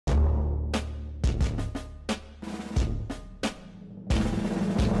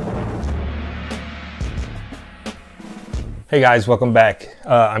Hey guys, welcome back.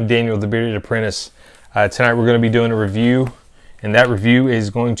 I'm Daniel, the Bearded Apprentice. Tonight we're going to be doing a review, and that review is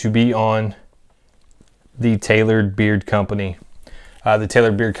going to be on the Tailored Beard Company. The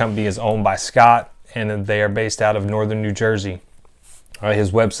Tailored Beard Company is owned by Scott, and they are based out of northern New Jersey.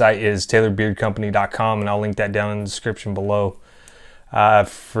 His website is tailoredbeardcompany.com, and I'll link that down in the description below.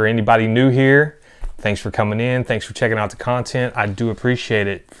 For anybody new here, thanks for coming in. Thanks for checking out the content. I do appreciate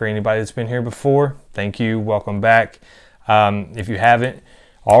it. For anybody that's been here before, thank you. Welcome back. If you haven't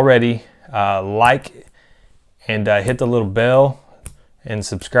already, like and hit the little bell and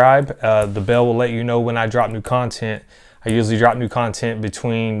subscribe. The bell will let you know when I drop new content. I usually drop new content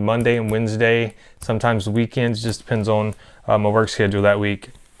between Monday and Wednesday, sometimes the weekends, just depends on my work schedule that week.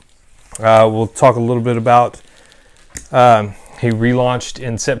 We'll talk a little bit about, he relaunched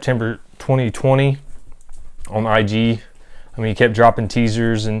in September 2020 on IG. I mean, he kept dropping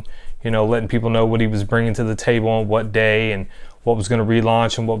teasers and letting people know what he was bringing to the table on what day and what was going to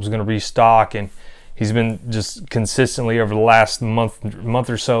relaunch and what was going to restock. And he's been just consistently over the last month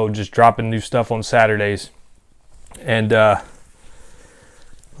or so just dropping new stuff on Saturdays. And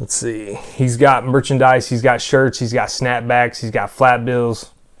let's see, he's got merchandise, he's got shirts, he's got snapbacks, he's got flat bills,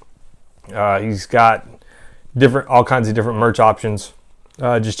 he's got all kinds of different merch options.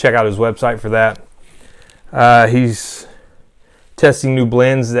 Just check out his website for that. He's testing new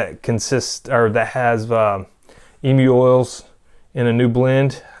blends that has emu oils in a new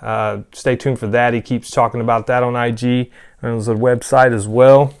blend. Stay tuned for that. He keeps talking about that on IG and his website as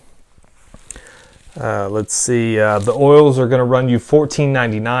well. Let's see, the oils are going to run you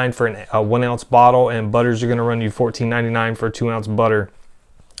 $14.99 for a 1 ounce bottle, and butters are going to run you $14.99 for a 2 ounce butter.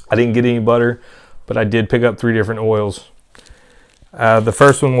 I didn't get any butter, but I did pick up 3 different oils. The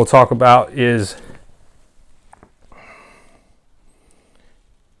first one we'll talk about is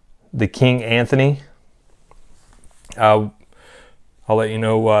the King Anthony. I'll let you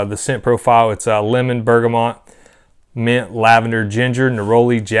know the scent profile. It's lemon, bergamot, mint, lavender, ginger,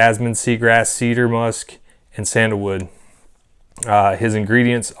 neroli, jasmine, seagrass, cedar, musk, and sandalwood. His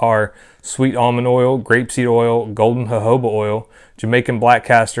ingredients are sweet almond oil, grapeseed oil, golden jojoba oil, Jamaican black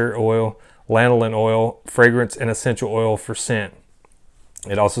castor oil, lanolin oil, fragrance, and essential oil for scent.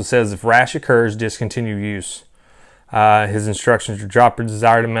 It also says if rash occurs, discontinue use. His instructions are drop your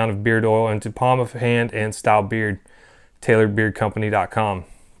desired amount of beard oil into palm of hand and style beard. tailoredbeardcompany.com.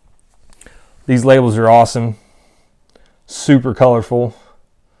 These labels are awesome. Super colorful.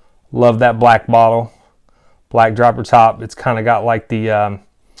 Love that black bottle. Black dropper top. It's kind of got like the, I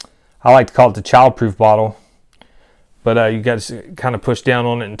like to call it the childproof bottle. But you got to kind of push down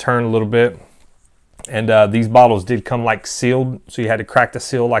on it and turn a little bit. And these bottles did come like sealed. So you had to crack the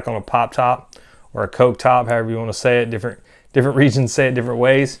seal like on a pop top or a Coke top, however you want to say it. Different regions say it different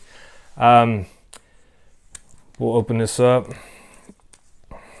ways. We'll open this up.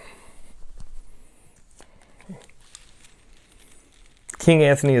 King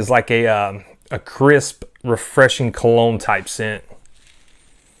Anthony is like a crisp, refreshing cologne type scent.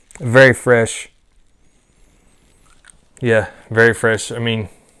 Very fresh. Yeah, very fresh. I mean,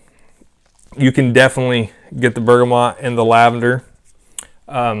 you can definitely get the bergamot and the lavender.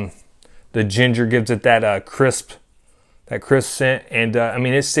 The ginger gives it that crisp scent, and I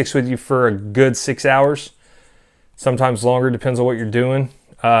mean, it sticks with you for a good 6 hours, sometimes longer, depends on what you're doing.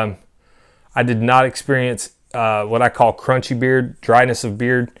 I did not experience what I call crunchy beard, dryness of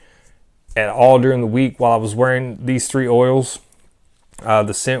beard at all during the week while I was wearing these 3 oils.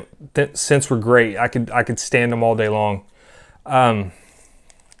 The scents were great. I could stand them all day long. Man,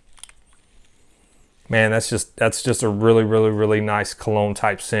 that's just a really nice cologne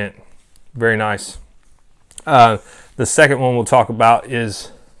type scent. Very nice. The second one we'll talk about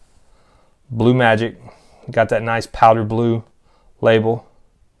is Blue Magic. Got that nice powder blue label.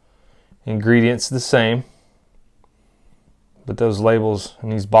 Ingredients the same, but those labels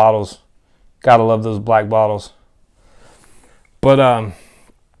and these bottles, gotta love those black bottles. But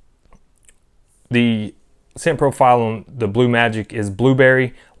the scent profile on the Blue Magic is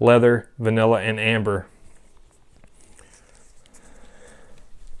blueberry, leather, vanilla, and amber.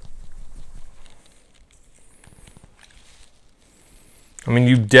 I mean,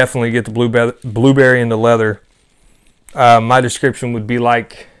 you definitely get the blueberry and the leather. My description would be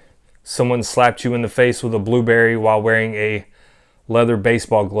like someone slapped you in the face with a blueberry while wearing a leather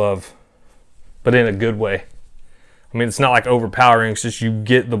baseball glove, but in a good way. I mean, it's not like overpowering. It's just you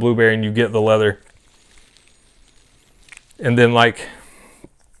get the blueberry and you get the leather. And then like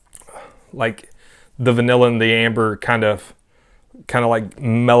the vanilla and the amber kind of like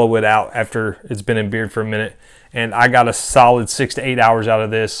mellow it out after it's been in beard for a minute. And I got a solid 6 to 8 hours out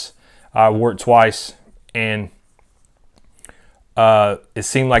of this. I wore it twice, and it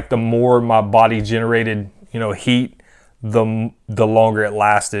seemed like the more my body generated, heat, the longer it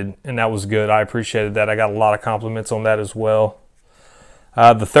lasted, and that was good. I appreciated that. I got a lot of compliments on that as well.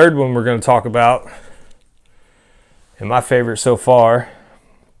 The third one we're going to talk about, and my favorite so far,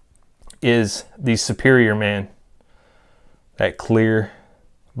 is the Superior Man. That clear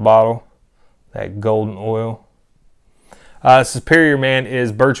bottle, that golden oil. Superior Man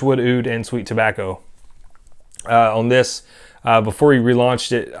is birchwood, oud, and sweet tobacco. On this, before he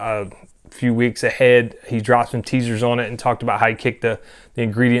relaunched it a few weeks ahead, he dropped some teasers on it and talked about how he kicked the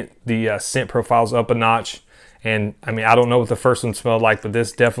ingredient, the scent profiles up a notch. And I mean, I don't know what the first one smelled like, but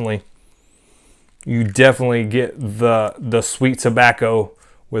this definitely, you definitely get the sweet tobacco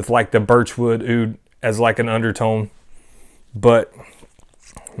with like the birchwood, oud as like an undertone. But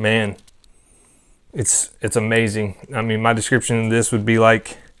man, it's amazing. I mean, my description of this would be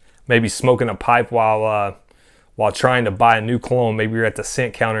like maybe smoking a pipe while trying to buy a new cologne. Maybe you're at the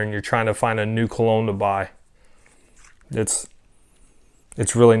scent counter and you're trying to find a new cologne to buy. It's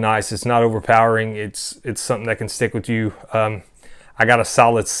really nice. It's not overpowering. It's something that can stick with you. I got a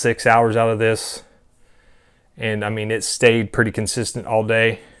solid 6 hours out of this, and I mean, it stayed pretty consistent all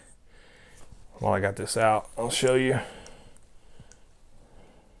day. While I got this out, I'll show you.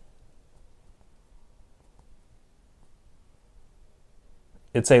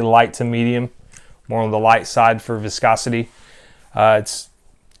 It's a light to medium, more on the light side for viscosity.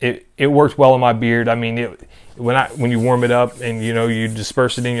 It worked well on my beard. I mean, when you warm it up and you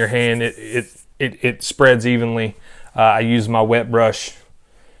disperse it in your hand, it spreads evenly. I used my wet brush,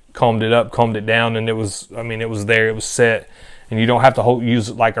 combed it up, combed it down, and it was there, it was set. And you don't have to use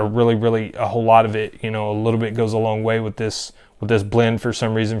like a whole lot of it. A little bit goes a long way with this blend. For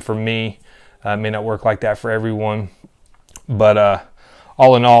some reason, for me, it may not work like that for everyone, but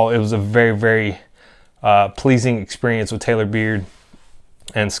all in all, it was a very, very pleasing experience with Taylor Beard.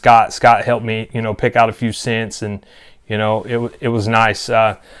 And Scott helped me, pick out a few scents, and it was nice.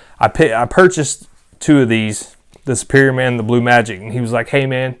 I purchased 2 of these, the Superior Man and the Blue Magic, and he was like, "Hey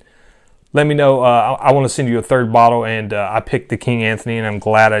man, let me know. I want to send you a 3rd bottle," and I picked the King Anthony, and I'm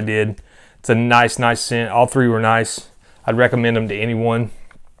glad I did. It's a nice scent. All 3 were nice. I'd recommend them to anyone.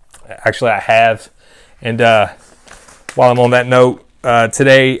 Actually, I have. And while I'm on that note,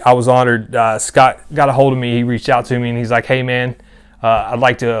 today I was honored. Scott got a hold of me. He reached out to me and he's like, "Hey man, I'd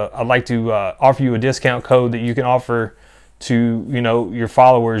like to offer you a discount code that you can offer to your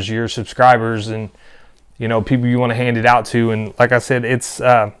followers, your subscribers, and people you want to hand it out to." And like I said, it's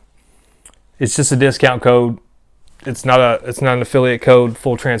just a discount code. It's not an affiliate code.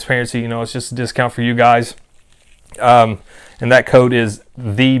 Full transparency, it's just a discount for you guys. And that code is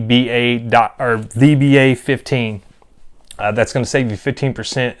TheBA15. That's going to save you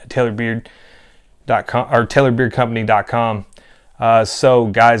 15% at TaylorBeard.com or TaylorBeardCompany.com. So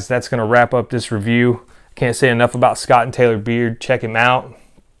guys, that's going to wrap up this review. Can't say enough about Scott and Taylor Beard. Check him out.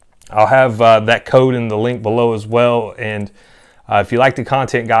 I'll have that code in the link below as well. And if you like the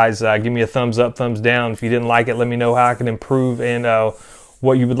content, guys, give me a thumbs up, thumbs down. If you didn't like it, let me know how I can improve and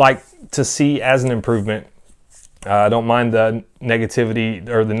what you would like to see as an improvement. I don't mind the negativity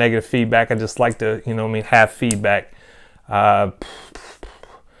or the negative feedback. I just like to, have feedback. Got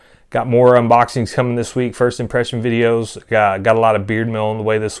more unboxings coming this week. First impression videos. Got a lot of beard mail on the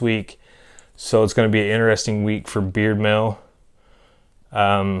way this week. So it's going to be an interesting week for beard mail.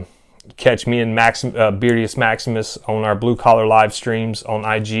 Catch me and Beardiest Maximus on our Blue Collar live streams on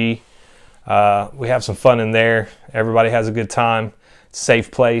IG. We have some fun in there. Everybody has a good time.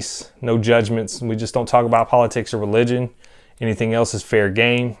 Safe place, no judgments. We just don't talk about politics or religion. Anything else is fair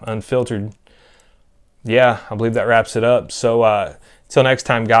game, unfiltered. Yeah, I believe that wraps it up. So until next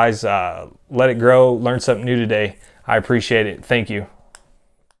time, guys, let it grow. Learn something new today. I appreciate it. Thank you.